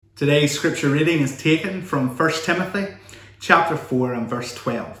Today's scripture reading is taken from 1 Timothy chapter 4 and verse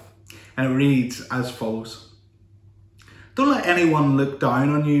 12, and it reads as follows. Don't let anyone look down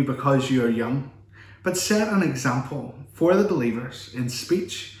on you because you are young, but set an example for the believers in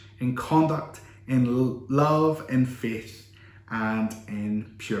speech, in conduct, in love, in faith, and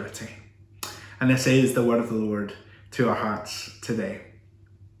in purity. And this is the word of the Lord to our hearts today.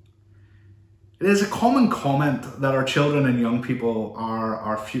 It is a common comment that our children and young people are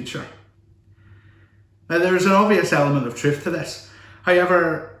our future. Now, there is an obvious element of truth to this.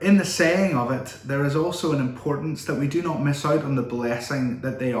 However, in the saying of it, there is also an importance that we do not miss out on the blessing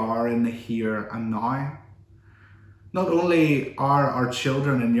that they are in the here and now. Not only are our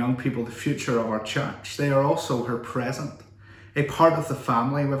children and young people the future of our church, they are also her present, a part of the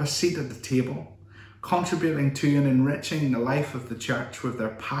family with a seat at the table, contributing to and enriching the life of the church with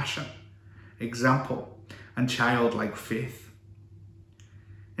their passion, example, and childlike faith.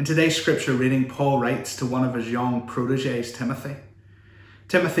 In today's scripture reading, Paul writes to one of his young proteges, Timothy.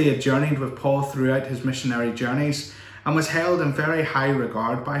 Timothy had journeyed with Paul throughout his missionary journeys and was held in very high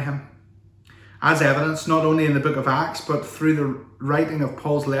regard by him. As evidenced not only in the book of Acts, but through the writing of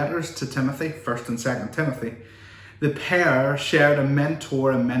Paul's letters to Timothy, 1st and 2nd Timothy, the pair shared a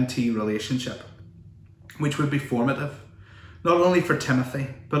mentor and mentee relationship, which would be formative, not only for Timothy,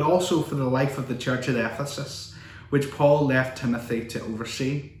 but also for the life of the church at Ephesus, which Paul left Timothy to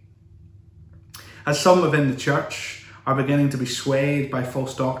oversee. As some within the church are beginning to be swayed by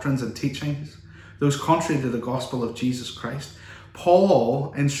false doctrines and teachings, those contrary to the gospel of Jesus Christ,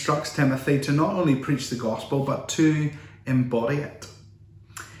 Paul instructs Timothy to not only preach the gospel, but to embody it.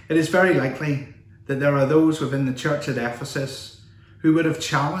 It is very likely that there are those within the church at Ephesus who would have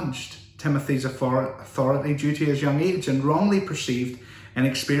challenged Timothy's authority due to his young age and wrongly perceived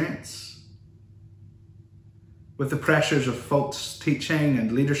inexperience. With the pressures of false teaching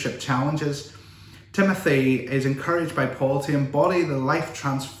and leadership challenges, Timothy is encouraged by Paul to embody the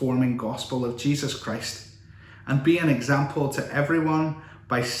life-transforming gospel of Jesus Christ and be an example to everyone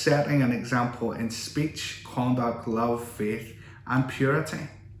by setting an example in speech, conduct, love, faith, and purity.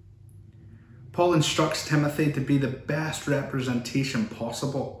 Paul instructs Timothy to be the best representation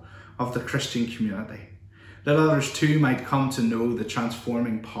possible of the Christian community, that others too might come to know the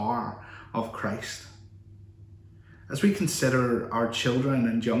transforming power of Christ. As we consider our children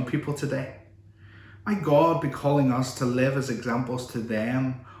and young people today, might God be calling us to live as examples to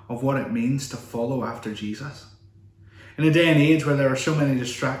them of what it means to follow after Jesus? In a day and age where there are so many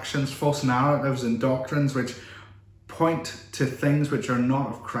distractions, false narratives and doctrines which point to things which are not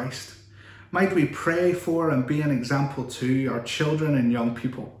of Christ, might we pray for and be an example to our children and young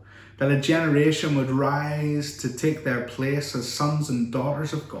people, that a generation would rise to take their place as sons and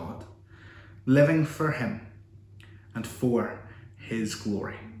daughters of God, living for Him and for His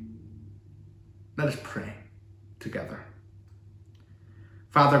glory. Let us pray together.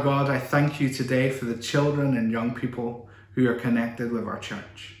 Father God, I thank you today for the children and young people who are connected with our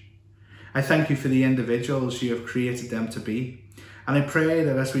church. I thank you for the individuals you have created them to be. And I pray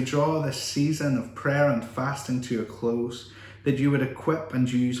that as we draw this season of prayer and fasting to a close, that you would equip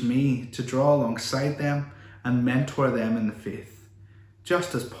and use me to draw alongside them and mentor them in the faith,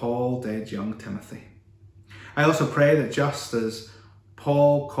 just as Paul did young Timothy. I also pray that just as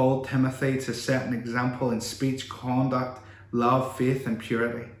Paul called Timothy to set an example in speech, conduct, love, faith, and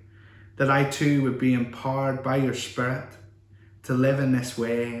purity, that I too would be empowered by your Spirit to live in this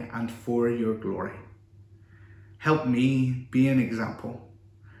way and for your glory. Help me be an example,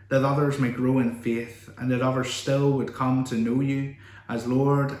 that others may grow in faith and that others still would come to know you as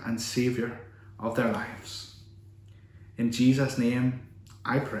Lord and Saviour of their lives. In Jesus' name,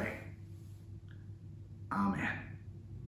 I pray. Amen.